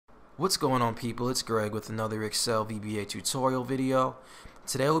What's going on, people? It's Greg with another Excel VBA tutorial video.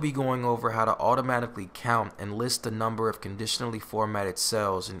 Today we'll be going over how to automatically count and list the number of conditionally formatted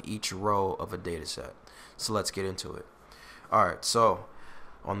cells in each row of a dataset. So let's get into it. Alright, so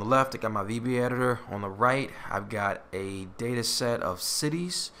on the left I got my VBA editor. On the right I've got a dataset of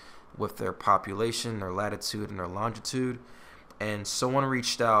cities with their population, their latitude, and their longitude. And someone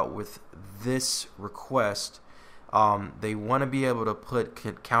reached out with this request. They want to be able to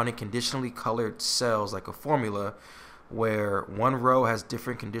put counting conditionally colored cells like a formula where one row has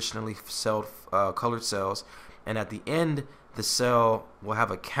different conditionally colored cells, and at the end the cell will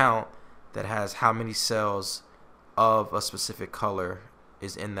have a count that has how many cells of a specific color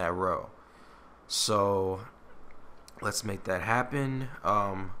is in that row. So let's make that happen.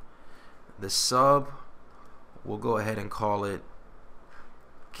 The sub, we'll go ahead and call it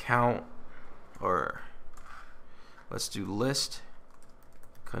count, or let's do list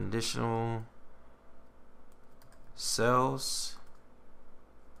conditional cells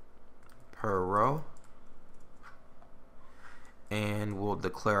per row, and we'll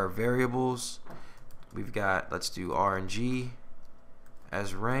declare our variables. We've got, let's do rng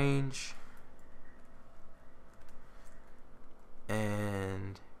as range,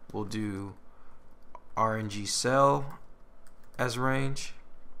 and we'll do rngCell as range.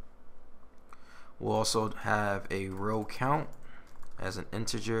 We'll also have a row count as an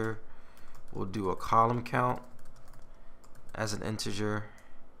integer. We'll do a column count as an integer,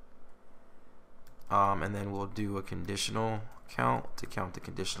 and then we'll do a conditional count to count the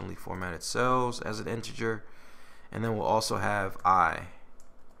conditionally formatted cells as an integer, and then we'll also have I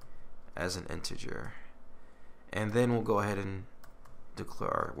as an integer. And then we'll go ahead and declare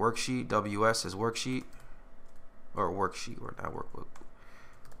our worksheet, ws as worksheet, or worksheet, or not workbook,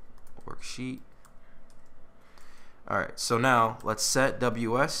 worksheet. Alright, so now let's set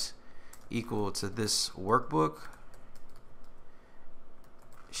ws equal to this workbook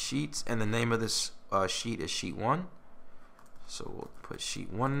sheets, and the name of this sheet is sheet 1. So we'll put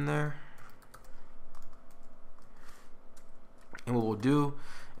sheet 1 in there. And what we'll do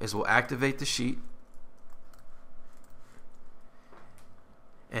is we'll activate the sheet,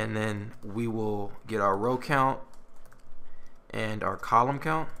 and then we will get our row count and our column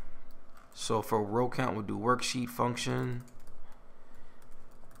count. So for row count, we'll do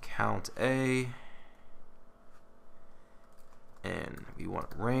WorksheetFunction.CountA, and we want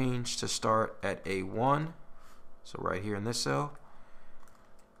range to start at A1, so right here in this cell,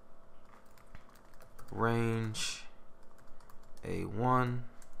 range A1,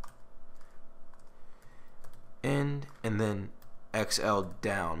 end, and then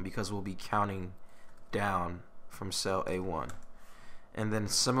xlDown, because we'll be counting down from cell A1. And then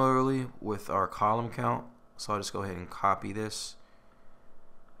similarly with our column count, so I'll just go ahead and copy this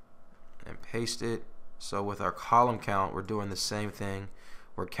and paste it. So with our column count, we're doing the same thing.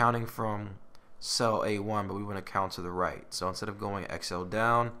 We're counting from cell A1, but we want to count to the right. So instead of going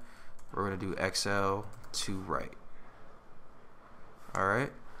xlDown, we're going to do xlToRight.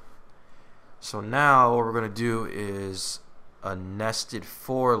 Alright. So now what we're going to do is a nested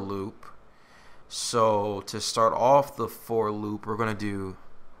for loop. So to start off the for loop, we're going to do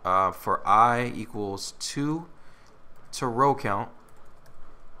for I equals 2 to row count,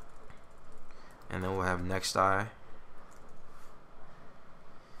 and then we'll have next I.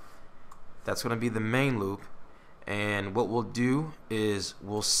 That's going to be the main loop, and what we'll do is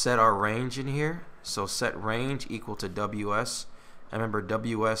we'll set our range in here. So set range equal to ws, and remember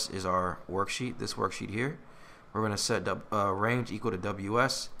ws is our worksheet, this worksheet here. We're going to set range equal to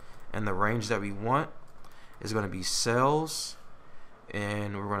ws, and the range that we want is going to be cells,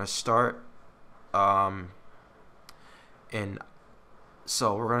 and we're going to start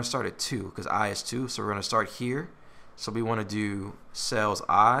so we're going to start at 2 because I is 2, so we're going to start here. So we want to do cells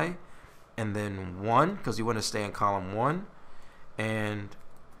I and then 1 because we want to stay in column 1, and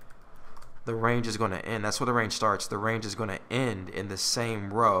the range is going to end. That's where the range starts. The range is going to end in the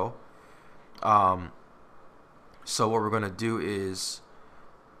same row. So what we're going to do is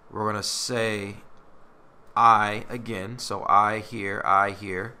we're going to say I again, so I here,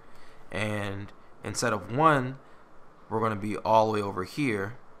 and instead of 1, we're going to be all the way over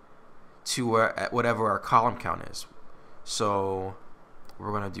here to whatever our column count is. So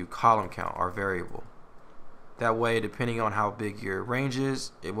we're going to do column count, our variable. That way, depending on how big your range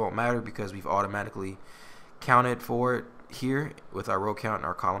is, it won't matter because we've automatically counted for it here with our row count and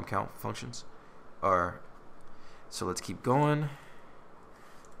our column count functions. So let's keep going.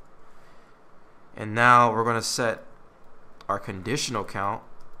 And now we're going to set our conditional count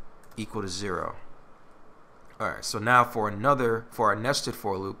equal to 0. Alright, so now for our nested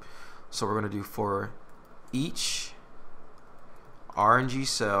for loop, So we're going to do for each RNG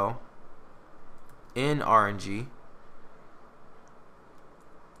cell in RNG,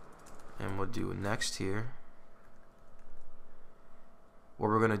 and we'll do next here. What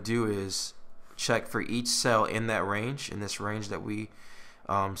we're going to do is check for each cell in that range, in this range that we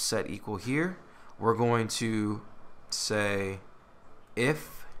set equal here. We're going to say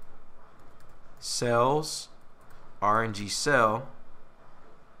if cells rngCell.Row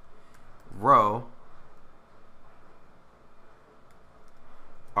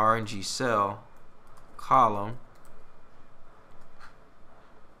rngCell.Column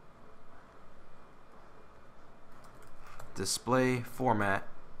DisplayFormat,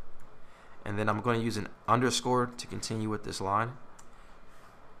 and then I'm going to use an underscore to continue with this line.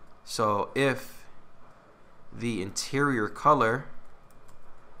 So if the interior color,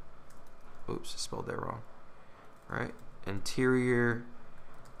 oops, I spelled that wrong, right? Interior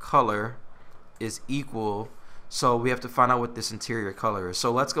color is equal, so we have to find out what this interior color is.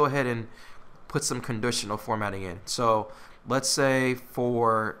 So let's go ahead and put some conditional formatting in. So let's say,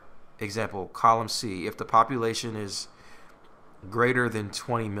 for example, column C, if the population is greater than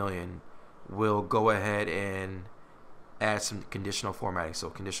 20 million, we'll go ahead and add some conditional formatting. So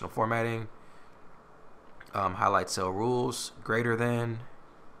conditional formatting, highlight cell rules, greater than,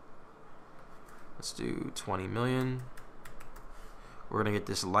 let's do 20 million. We're going to get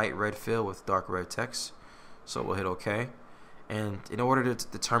this light red fill with dark red text. So we'll hit OK. And in order to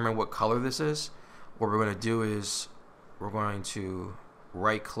determine what color this is, what we're going to do is we're going to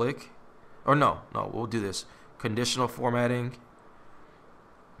right click, or no, we'll do this. Conditional formatting,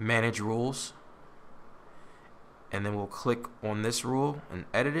 manage rules, and then we'll click on this rule and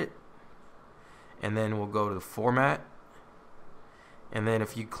edit it, and then we'll go to the format, and then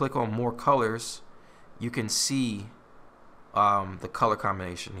if you click on more colors, you can see the color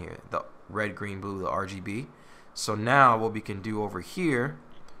combination here, the red, green, blue, the RGB. So now what we can do over here,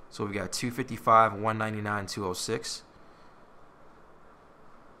 so we got 255, 199, 206.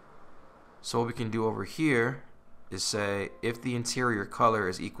 So what we can do over here is say if the interior color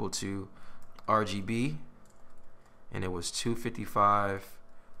is equal to RGB, and it was 255,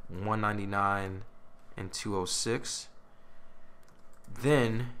 199, and 206,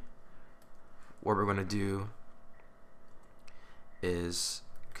 then what we're going to do is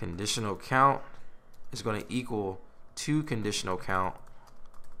conditional count is going to equal to conditional count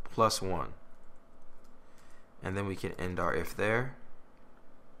plus 1, and then we can end our if there.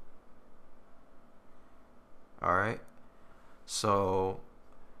 Alright, so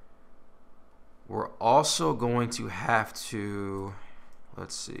we're also going to have to,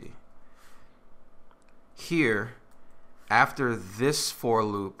 let's see, here after this for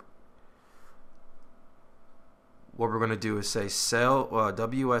loop, what we're going to do is say cell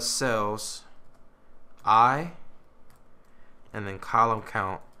ws cells I, and then column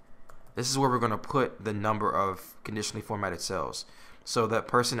count. This is where we're going to put the number of conditionally formatted cells. So that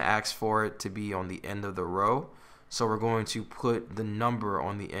person asked for it to be on the end of the row, so we're going to put the number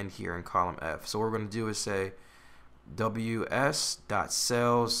on the end here in column F. So what we're going to do is say ws.cells,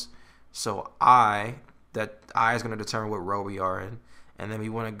 so I, that I is going to determine what row we are in, and then we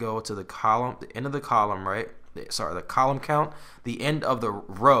want to go to the column, the end of the column, right? Sorry, the column count, the end of the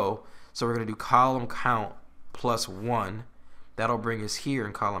row. So we're going to do column count plus 1. That'll bring us here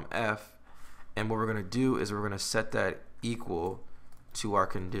in column F, and what we're going to do is we're going to set that equal to our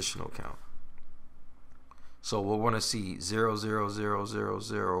conditional count. So we'll want to see 0, 0, 0, 0,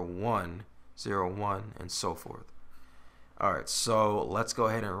 0, 1, 0, 1, and so forth. Alright, so let's go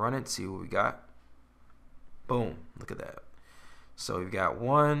ahead and run it, see what we got. Boom, look at that. So we've got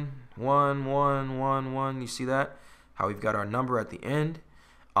 1, 1, 1, 1, 1. You see that? How we've got our number at the end.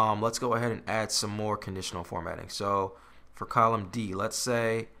 Let's go ahead and add some more conditional formatting. So for column D, let's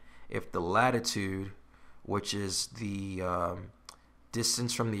say if the latitude, which is the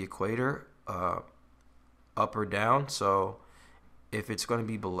distance from the equator, up or down, so if it's going to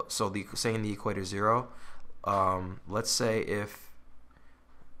be below, so saying the equator 0, let's say if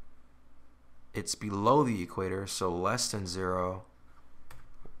it's below the equator, so less than 0,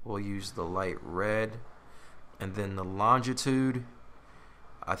 we'll use the light red, and then the longitude,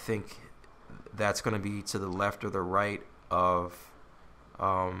 I think that's going to be to the left or the right of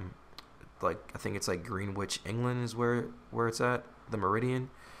like, I think it's like Greenwich, England is where it's at, the meridian.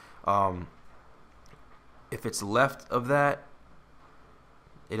 If it's left of that,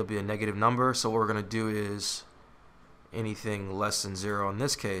 it'll be a negative number. So what we're going to do is anything less than 0 in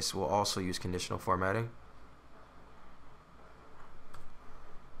this case, we'll also use conditional formatting.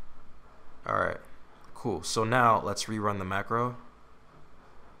 Alright, cool. So now let's rerun the macro.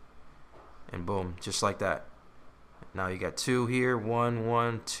 and boom, just like that. Now you got 2 here, 1,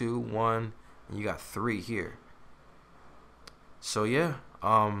 1, 2, 1, and you got 3 here. So yeah,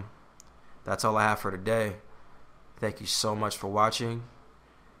 that's all I have for today. Thank you so much for watching.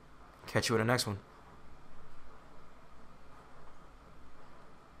 Catch you in the next one.